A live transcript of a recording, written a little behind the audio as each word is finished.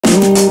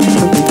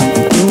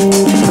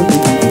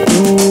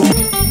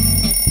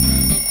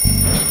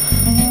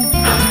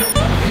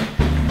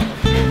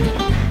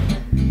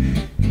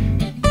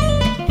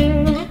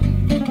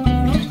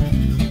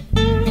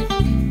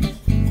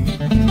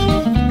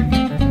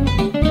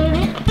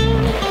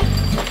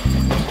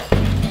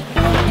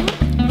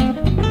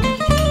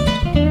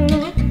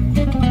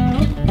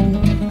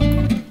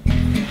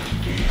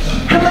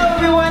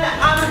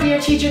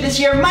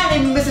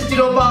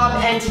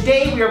and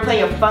today we are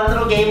playing a fun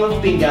little game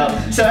of bingo.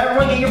 So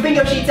everyone get your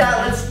bingo sheets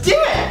out, let's do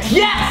it!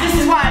 Yes,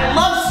 this is why I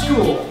love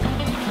school!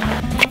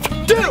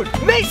 Dude,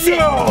 Mason!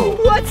 Yo.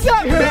 What's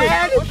up,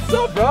 man? What's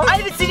up, bro? I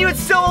haven't seen you in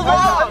so long!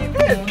 How you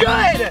been?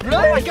 Good! Really?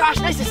 Oh my gosh,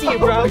 nice to see you,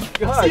 bro. Oh my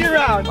God. See you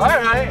around.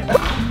 Alright.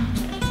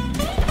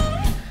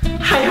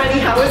 Hi, honey,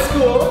 how was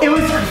school? It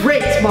was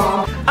great,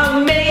 Mom.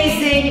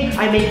 Amazing!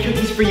 I made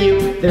cookies for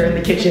you. They're in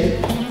the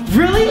kitchen.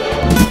 Really?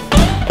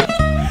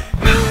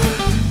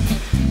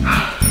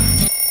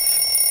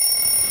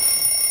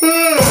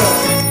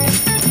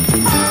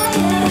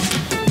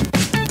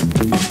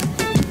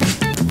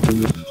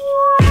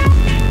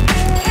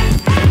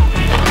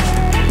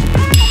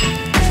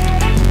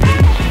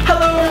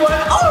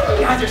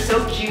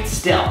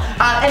 Still.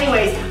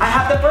 Anyways, I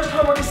have the first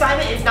homework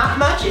assignment. It's not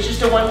much. It's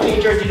just a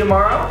one-pager due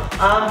tomorrow.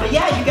 But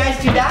yeah, you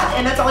guys do that,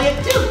 and that's all you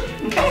have to do.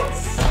 Okay?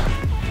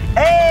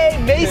 Hey,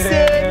 Mason!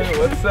 Hey,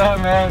 what's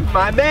up, man?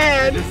 My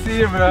man! Good to see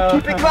you, bro.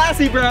 Keep it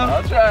classy, bro.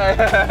 I'll try.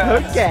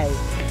 Okay.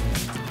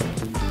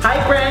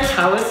 Hi, Brent.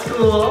 How was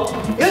school?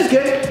 It was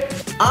good.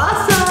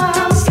 Awesome!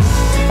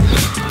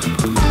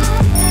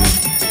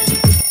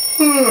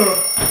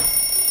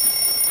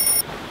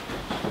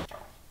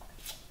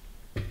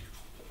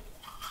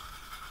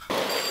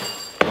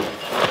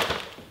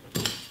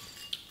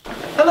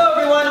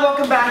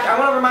 Back. I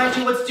want to remind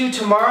you what's due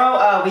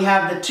tomorrow. We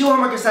have the 2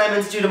 homework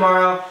assignments due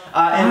tomorrow,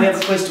 and we have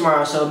a quiz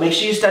tomorrow, so make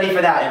sure you study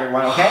for that,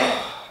 everyone, okay?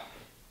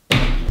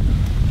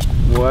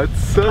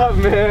 What's up,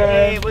 man?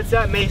 Hey, what's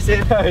up,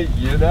 Mason?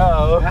 You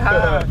know.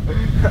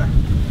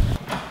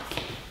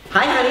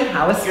 Hi, honey.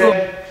 How was school?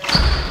 Good.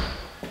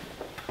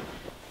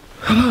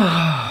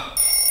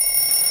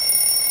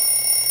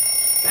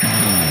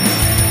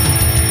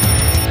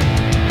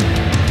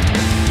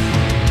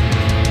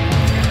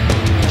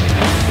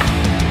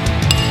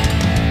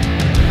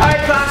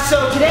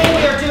 So today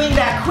we are doing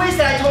that quiz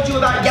that I told you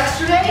about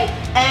yesterday,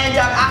 and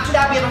after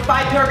that we have a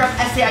 5-paragraph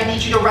essay I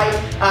need you to write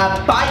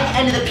by the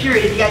end of the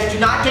period. If you guys do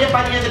not get it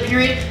by the end of the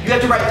period, you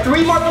have to write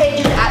 3 more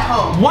pages at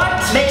home. What?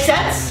 Make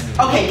sense?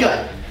 Okay,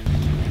 good.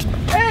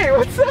 Hey,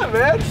 what's up,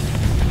 man?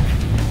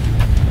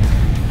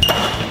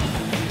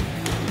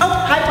 Oh,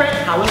 hi Brent,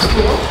 how was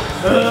school?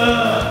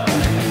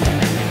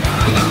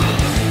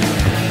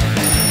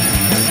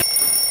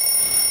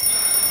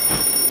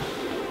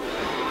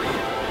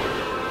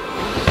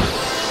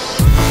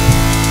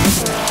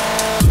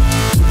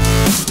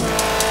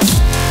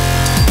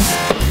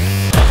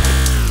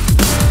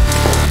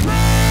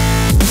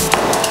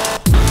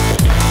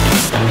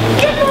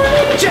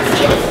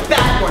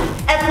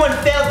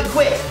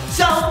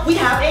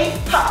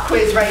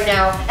 Quiz right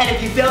now, and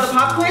if you fail the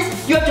pop quiz,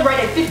 you have to write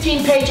a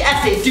 15-page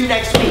essay due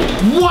next week.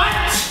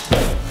 What?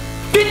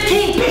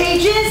 15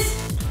 pages?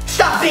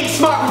 Stop being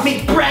smart with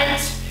me,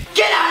 Brent!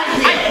 Get out of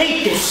here! I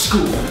hate this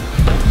school.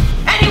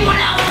 Anyone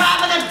else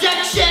have an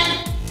objection?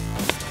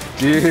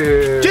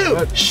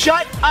 Dude,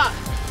 shut up!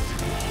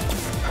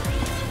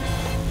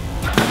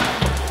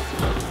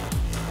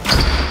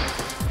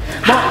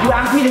 Mom, you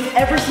ask me this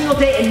every single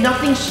day and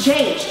nothing's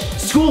changed.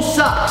 School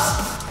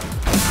sucks.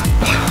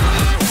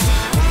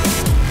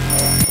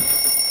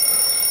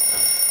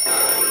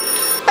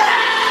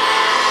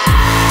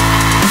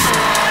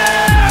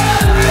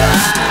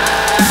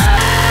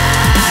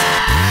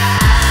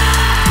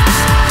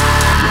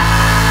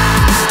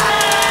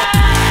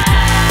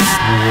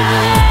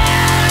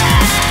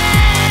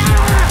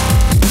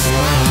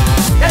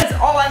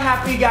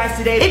 Guys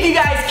today. If you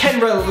guys can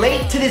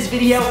relate to this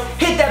video,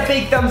 hit that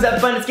big thumbs up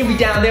button. It's gonna be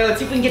down there. Let's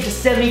see if we can get to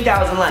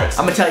 70,000 likes.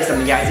 I'm gonna tell you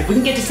something, guys. If we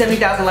can get to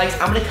 70,000 likes,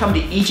 I'm gonna come to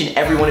each and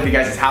every one of you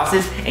guys'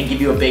 houses and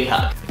give you a big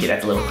hug. Okay,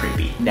 that's a little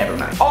creepy. Never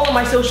mind. All of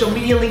my social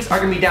media links are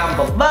gonna be down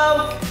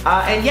below.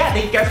 And yeah,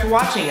 thank you guys for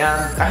watching.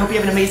 I hope you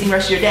have an amazing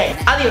rest of your day.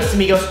 Adios,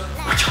 amigos.